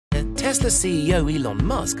Tesla CEO Elon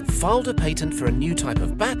Musk filed a patent for a new type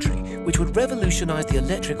of battery which would revolutionize the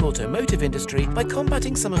electric automotive industry by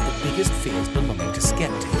combating some of the biggest fears belonging to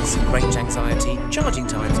skeptics: range anxiety, charging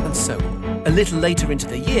times, and so on. A little later into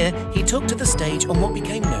the year, he took to the stage on what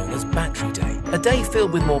became known as Battery Day, a day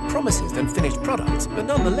filled with more promises than finished products, but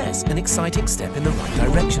nonetheless an exciting step in the right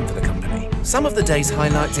direction for the company. Some of the day's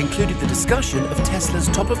highlights included the discussion of Tesla's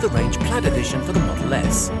top-of-the-range Plaid edition for the Model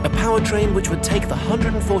S, a powertrain which would take the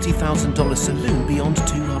 $140,000 saloon beyond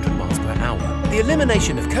 200 miles per hour. The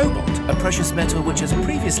elimination of cobalt, a precious metal which has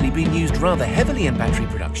previously been used rather heavily in battery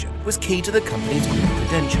production, was key to the company's green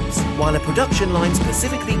credentials. While a production line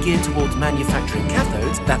specifically geared towards manufacturing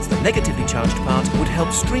cathodes, that's the negatively charged part, would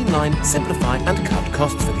help streamline, simplify, and cut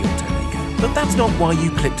costs for the automaker. But that's not why you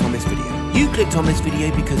clicked on this video. You clicked on this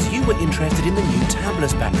video because you were interested in the new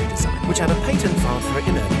tabless battery design, which had a patent filed for it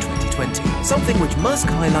in early 2020. Something which Musk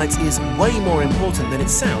highlights is way more important than it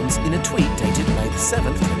sounds in a tweet dated May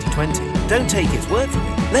 7th, 2020. Don't take his word for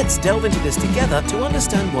it. Let's delve into this together to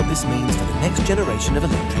understand what this means for the next generation of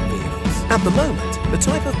electric vehicles. At the moment, the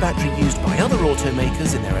type of battery used by other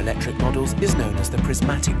automakers in their electric models is known as the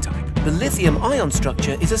prismatic type. The lithium-ion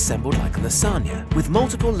structure is assembled like a lasagna, with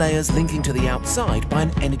multiple layers linking to the outside by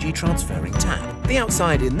an energy-transferring tab. The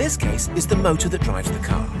outside in this case is the motor that drives the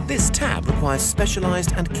car. This tab requires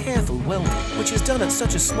specialized and careful welding, which is done at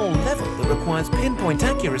such a small level that requires pinpoint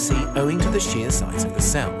accuracy owing to the sheer size of the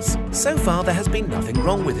cells. So far, there has been nothing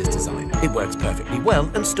wrong with this design. It works perfectly well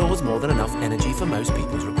and stores more than enough energy for most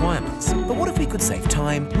people's requirements. But what if we could save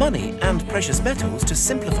time, money, and precious metals to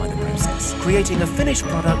simplify the process, creating a finished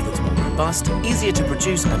product that's more robust, easier to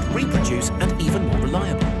produce and reproduce, and even more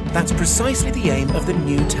reliable? That's precisely the aim of the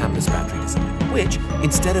new tabless battery design, which,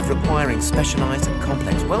 instead of requiring specialized and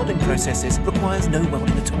complex welding processes, requires no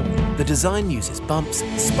welding at all. The design uses bumps,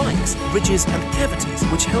 spikes, ridges, and cavities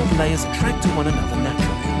which help layers attract to one another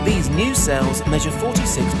naturally. These new cells measure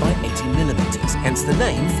 46 by 80 millimeters, hence the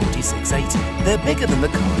name 4680. They're bigger than the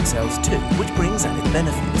current cells too, which brings added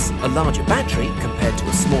benefits. A larger battery, compared to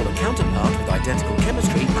a smaller counterpart with identical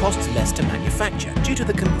chemistry, costs less to manufacture due to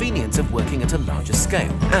the convenience of working at a larger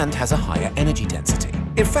scale, and has a higher energy density.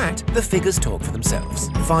 In fact, the figures talk for themselves.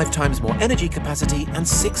 5 times more energy capacity and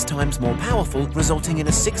 6 times more powerful, resulting in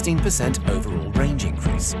a 16% overall range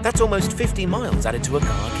increase. That's almost 50 miles added to a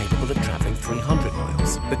car capable of traveling 300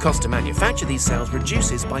 miles. The cost to manufacture these cells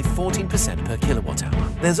reduces by 14% per kilowatt hour.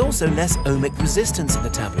 There's also less ohmic resistance in the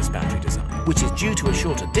tabless battery design, which is due to a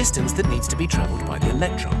shorter distance that needs to be traveled by the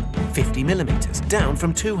electron, 50 millimeters, down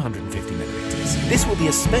from 250 millimeters. This will be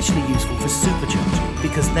especially useful for supercharging,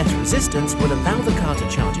 because less resistance will allow the car to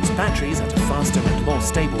charge its batteries at a faster and more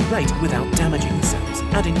stable rate without damaging the cells,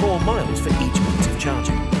 adding more miles for each minute of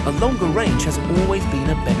charging. A longer range has always been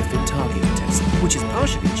a benefit target of Tesla, which is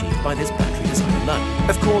partially achieved by this battery design alone.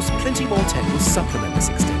 Of course, plenty more tech will supplement this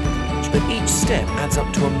extended range, but each step adds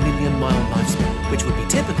up to a million-mile lifespan, which would be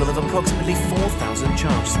typical of approximately 4,000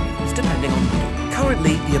 charge cycles, depending on model.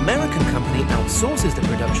 Currently, the American company outsources the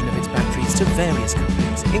production of its batteries to various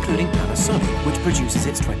companies, including Panasonic, which produces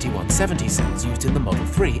its 2170 cells used in the Model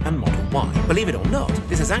 3 and Model Y. Believe it or not,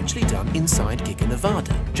 this is actually done inside Giga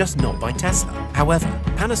Nevada, just not by Tesla. However,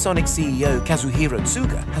 Panasonic CEO Kazuhiro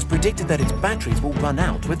Tsuga has predicted that its batteries will run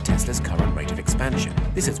out with Tesla's current rate of expansion.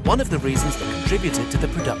 This is one of the reasons that contributed to the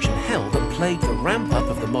production hell that plagued the ramp-up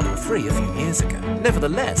of the Model 3 a few years ago.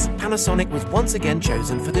 Nevertheless, Panasonic was once again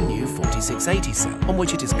chosen for the new 4680 cell, on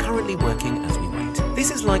which it is currently working as we wait.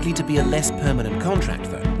 This is likely to be a less permanent contract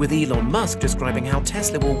though, with Elon Musk describing how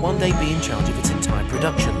Tesla will one day be in charge of its entire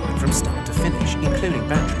production line from start to finish, including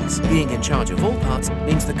batteries. Being in charge of all parts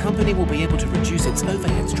means the company will be able to reduce its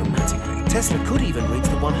overheads dramatically. Tesla could even reach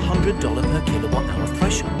the $100 per kilowatt-hour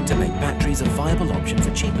threshold to make batteries a viable option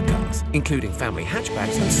for cheaper cars, including family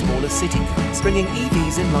hatchbacks and smaller city cars, bringing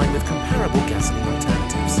EVs in line with comparable gasoline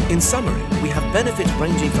alternatives. In summary, we have benefits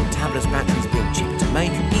ranging from tabless batteries being cheaper to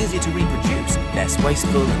make, easier to reproduce, less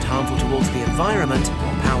wasteful and harmful towards the environment,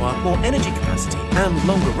 more power, more energy capacity, and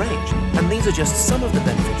longer range. And these are just some of the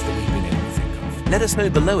benefits that we've been able to think of. Let us know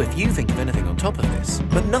below if you think of anything on top of this.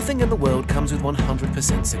 But nothing in the world comes with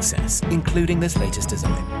 100% success, including this latest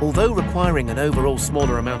design. Although requiring an overall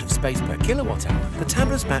smaller amount of space per kilowatt hour, the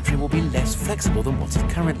tabless battery will be less flexible than what is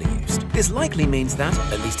currently used. This likely means that,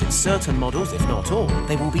 at least in certain models, if not all,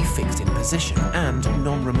 they will be fixed in position and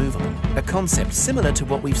non-removable. A concept similar to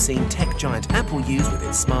what we've seen tech giant Apple use with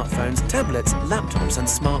its smartphones, tablets, laptops, and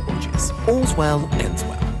smartwatches. All's well, ends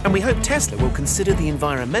well. And we hope Tesla will consider the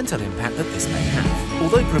environmental impact that this may have.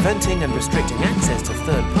 Although preventing and restricting access to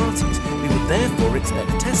third parties, we would therefore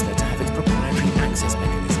expect Tesla to have its proprietary access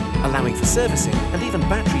mechanism, allowing for servicing and even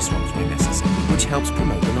battery swaps where necessary, which helps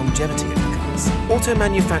promote the longevity of the cars. Auto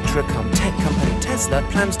manufacturer cum tech company Tesla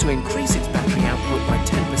plans to increase its battery output by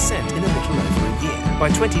 10% in a little over a year. By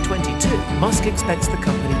 2022, Musk expects the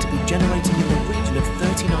company to be generating in the region of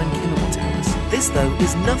 39 kilowatt hours. This, though,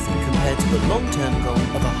 is nothing compared to the long-term goal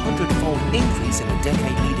of a 100-fold increase in the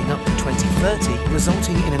decade leading up to 2030,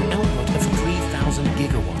 resulting in an output of 3,000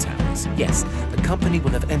 gigawatt hours. Yes, the company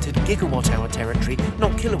will have entered gigawatt-hour territory,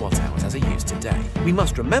 not kilowatt-hours as it used today. We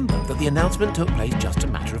must remember that the announcement took place just a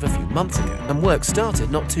matter of a few months ago, and work started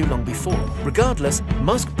not too long before. Regardless,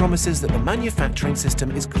 Musk promises that the manufacturing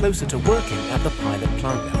system is closer to working at the pilot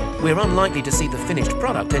plant level. We're unlikely to see the finished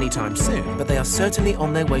product anytime soon, but they are certainly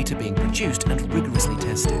on their way to being produced and rigorously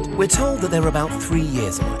tested. We're told that they're about 3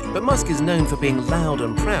 years away, but Musk is known for being loud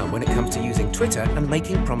and proud when it comes to using Twitter and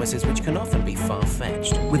making promises which can often be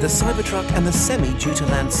far-fetched. With the Cybertruck and the Semi due to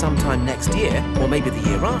land sometime next year, or maybe the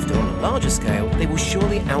year after on a larger scale, they will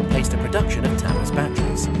surely outpace the production of Tesla's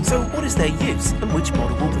batteries. So what is their use, and which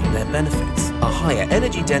model will bring their benefits? A higher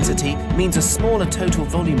energy density means a smaller total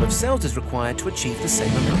volume of cells is required to achieve the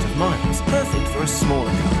same amount of miles, perfect for a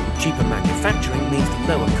smaller car. Cheaper manufacturing means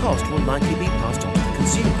the lower cost will likely be passed on to the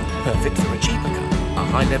consumer, perfect for a cheaper car. A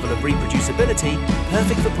high level of reproducibility,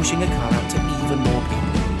 perfect for pushing a car out to even more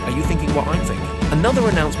people. Are you thinking what I'm thinking? Another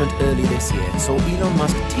announcement early this year saw Elon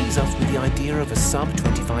Musk tease us with the idea of a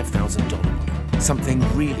sub-$25,000 model. Something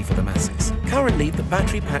really for the masses. Currently, the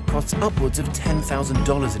battery pack costs upwards of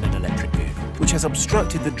 $10,000 in an electric vehicle, which has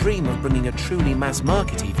obstructed the dream of bringing a truly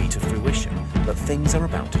mass-market EV to fruition. But things are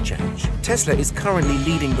about to change. Tesla is currently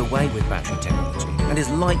leading the way with battery technology and is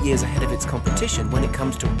light years ahead of its competition when it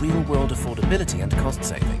comes to real-world affordability and cost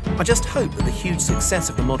saving. I just hope that the huge success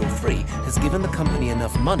of the Model 3 has given the company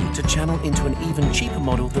enough money to channel into an even cheaper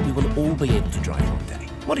model that we will all be able to drive one day.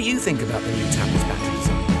 What do you think about the new Tesla's battery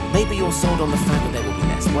design? Maybe you're sold on the fact that there will be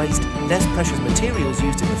less waste, less precious materials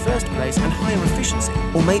used in the first place, and higher efficiency.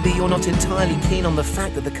 Or maybe you're not entirely keen on the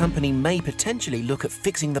fact that the company may potentially look at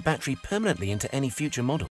fixing the battery permanently into any future model.